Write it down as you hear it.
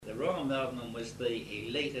Royal Melbourne was the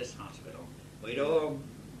elitist hospital. We all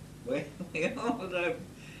would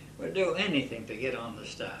do anything to get on the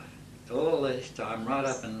staff. All this time, right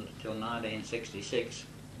up until 1966,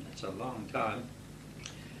 that's a long time,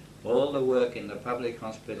 all the work in the public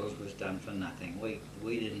hospitals was done for nothing. We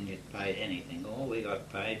didn't get paid anything. All we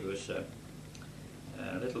got paid was a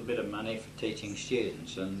little bit of money for teaching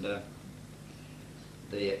students, and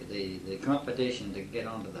the competition to get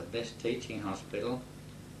onto the best teaching hospital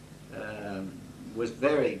was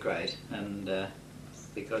very great, and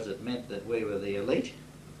because it meant that we were the elite,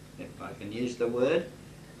 if I can use the word,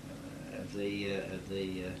 of the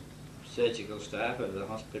surgical staff of the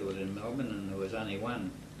hospitals in Melbourne, and there was only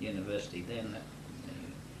one university then. That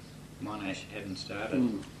Monash hadn't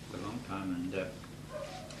started for a long time, and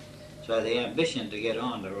so the ambition to get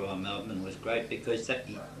on to Royal Melbourne was great, because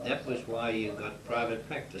that was why you got private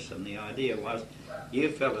practice, and the idea was you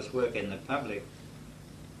fellas work in the public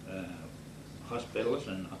hospitals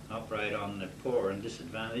and operate on the poor and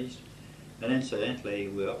disadvantaged, and incidentally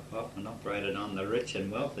we often operated on the rich and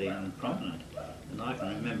wealthy and prominent, and I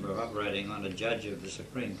can remember operating on a judge of the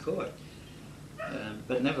Supreme Court.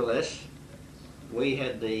 But nevertheless, we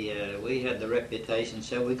had the reputation,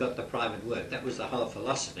 so we got the private work. That was the whole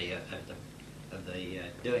philosophy of the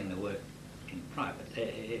doing the work in private,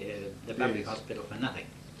 the public hospital for nothing.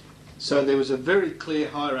 So there was a very clear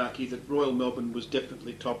hierarchy that Royal Melbourne was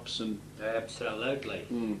definitely tops, and absolutely.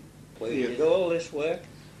 We did all this work,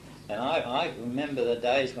 and I remember the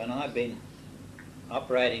days when I've been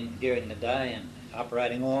operating during the day and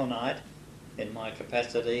operating all night in my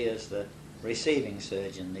capacity as the receiving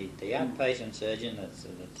surgeon. The outpatient surgeon, that's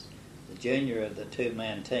the junior of the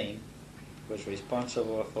two-man team, was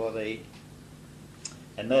responsible for the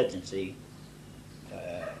emergency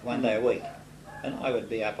one day a week, and I would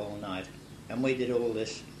be up all night, and we did all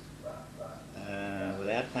this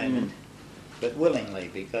without payment, but willingly,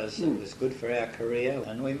 because it was good for our career,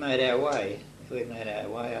 and we made our way. We made our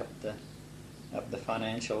way up the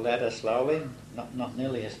financial ladder slowly, not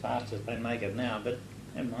nearly as fast as they make it now, but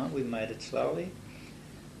never mind, we made it slowly.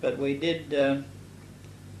 But we did,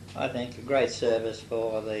 I think, a great service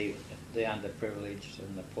for the underprivileged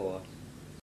and the poor.